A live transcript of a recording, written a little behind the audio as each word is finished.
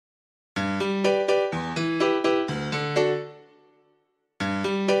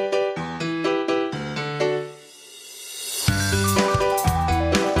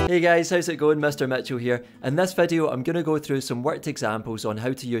Hey guys, how's it going? Mr. Mitchell here. In this video, I'm going to go through some worked examples on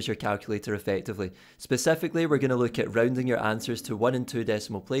how to use your calculator effectively. Specifically, we're going to look at rounding your answers to 1 and 2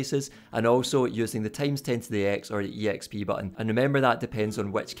 decimal places, and also using the times 10 to the x or the exp button. And remember, that depends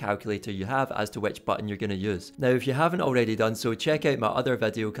on which calculator you have as to which button you're going to use. Now, if you haven't already done so, check out my other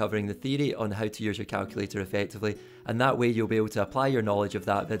video covering the theory on how to use your calculator effectively, and that way you'll be able to apply your knowledge of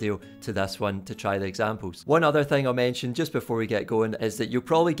that video to this one to try the examples. One other thing I'll mention just before we get going is that you'll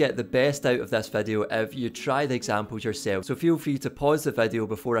probably get the best out of this video if you try the examples yourself. So feel free to pause the video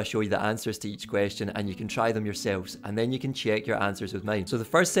before I show you the answers to each question, and you can try them yourselves, and then you can check your answers with mine. So the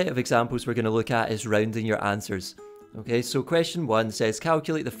first set of examples we're going to look at is rounding your answers. Okay, so question 1 says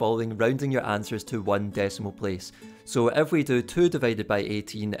calculate the following rounding your answers to 1 decimal place. So if we do 2 divided by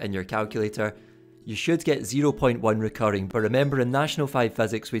 18 in your calculator, you should get 0.1 recurring, but remember in National 5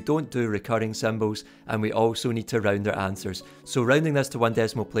 Physics we don't do recurring symbols, and we also need to round our answers. So rounding this to 1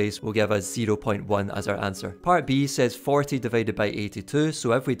 decimal place will give us 0.1 as our answer. Part B says 40 divided by 82,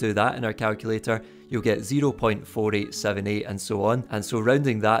 so if we do that in our calculator, you'll get 0.4878 and so on, and so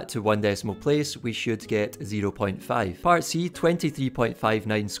rounding that to 1 decimal place, we should get 0.5. Part C,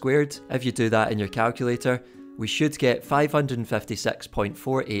 23.59 squared, if you do that in your calculator, we should get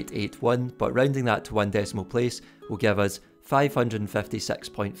 556.4881, but rounding that to 1 decimal place will give us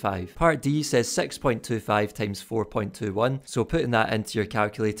 556.5. Part D says 6.25 times 4.21, so putting that into your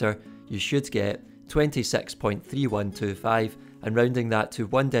calculator, you should get 26.3125, and rounding that to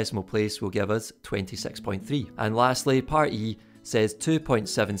 1 decimal place will give us 26.3. And lastly, part E says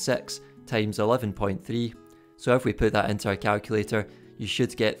 2.76 times 11.3, so if we put that into our calculator, you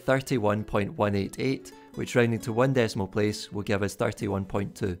should get 31.188, which rounding to 1 decimal place will give us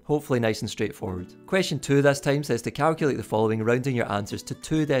 31.2. Hopefully nice and straightforward. Question 2 this time says to calculate the following rounding your answers to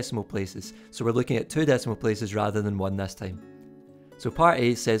 2 decimal places. So we're looking at 2 decimal places rather than 1 this time. So part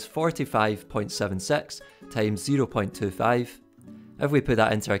A says 45.76 times 0.25. If we put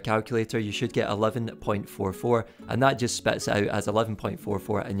that into our calculator, you should get 11.44, and that just spits it out as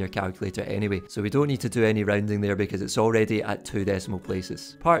 11.44 in your calculator anyway, so we don't need to do any rounding there because it's already at 2 decimal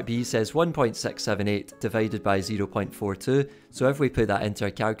places. Part B says 1.678 divided by 0.42, so if we put that into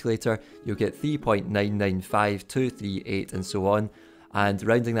our calculator, you'll get 3.995238 and so on, and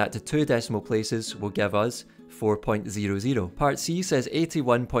rounding that to 2 decimal places will give us 4.00. Part C says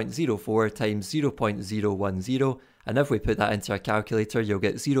 81.04 times 0.010, and if we put that into our calculator, you'll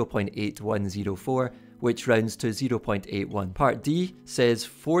get 0.8104, which rounds to 0.81. Part D says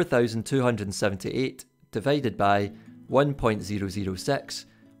 4,278 divided by 1.006,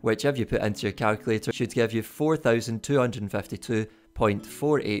 which if you put into your calculator should give you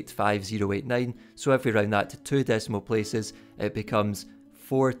 4,252.485089, so if we round that to 2 decimal places, it becomes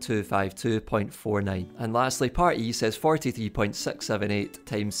 4252.49. And lastly, part E says 43.678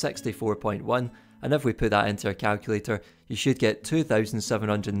 times 64.1, and if we put that into our calculator, you should get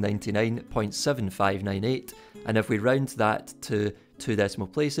 2,799.7598, and if we round that to 2 decimal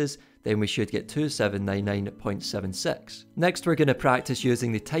places, then we should get 2799.76. Next, we're going to practice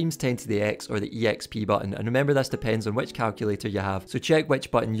using the times 10 to the x or the exp button, and remember this depends on which calculator you have, so check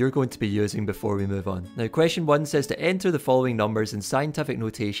which button you're going to be using before we move on. Now question 1 says to enter the following numbers in scientific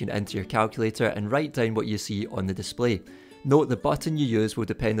notation into your calculator and write down what you see on the display. Note the button you use will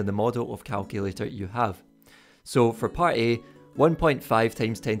depend on the model of calculator you have. So for part A, 1.5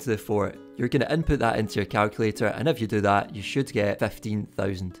 times 10 to the 4, you're going to input that into your calculator, and if you do that, you should get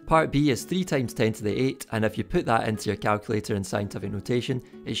 15,000. Part B is 3 times 10 to the 8, and if you put that into your calculator in scientific notation,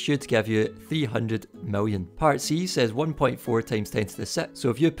 it should give you 300 million. Part C says 1.4 times 10 to the 6, so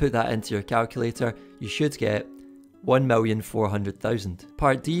if you put that into your calculator, you should get 1,400,000.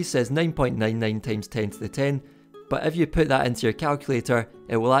 Part D says 9.99 times 10 to the 10, but if you put that into your calculator,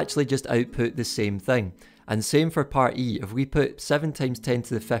 it will actually just output the same thing. And same for part E, if we put 7 times 10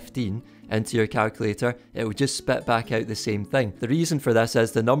 to the 15 into your calculator, it will just spit back out the same thing. The reason for this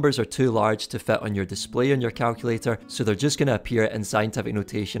is the numbers are too large to fit on your display on your calculator, so they're just going to appear in scientific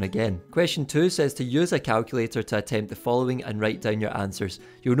notation again. Question 2 says to use a calculator to attempt the following and write down your answers.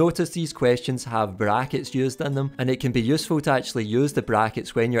 You'll notice these questions have brackets used in them, and it can be useful to actually use the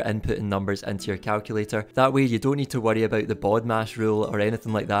brackets when you're inputting numbers into your calculator. That way you don't need to worry about the BODMAS rule or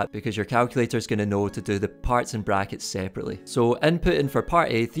anything like that, because your calculator is going to know to do the parts and brackets separately. So inputting for part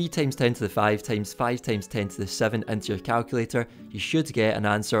A, 3 times 10 to the 5 times 5 times 10 to the 7 into your calculator, you should get an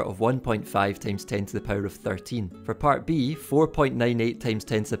answer of 1.5 times 10 to the power of 13. For part B, 4.98 times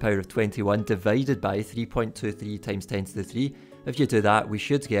 10 to the power of 21 divided by 3.23 times 10 to the 3, if you do that, we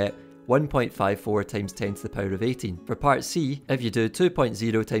should get 1.54 times 10 to the power of 18. For part C, if you do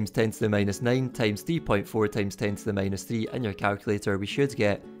 2.0 times 10 to the minus 9 times 3.4 times 10 to the minus 3 in your calculator, we should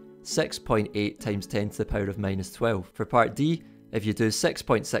get 6.8 times 10 to the power of minus 12. For part D, if you do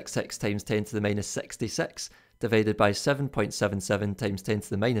 6.66 times 10 to the minus 66 divided by 7.77 times 10 to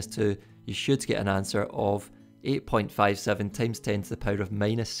the minus 2, you should get an answer of 8.57 times 10 to the power of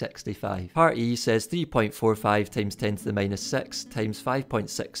minus 65. Part E says 3.45 times 10 to the minus 6 times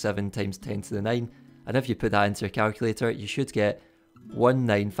 5.67 times 10 to the 9, and if you put that into your calculator, you should get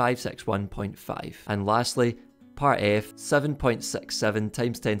 19561.5. And lastly, part F, 7.67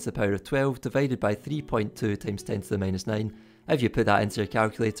 times 10 to the power of 12 divided by 3.2 times 10 to the minus 9. If you put that into your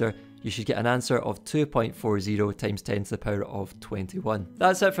calculator, you should get an answer of 2.40 times 10 to the power of 21.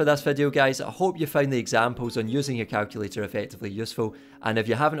 That's it for this video, guys. I hope you found the examples on using your calculator effectively useful, and if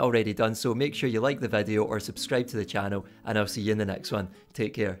you haven't already done so, make sure you like the video or subscribe to the channel, and I'll see you in the next one.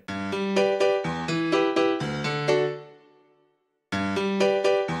 Take care.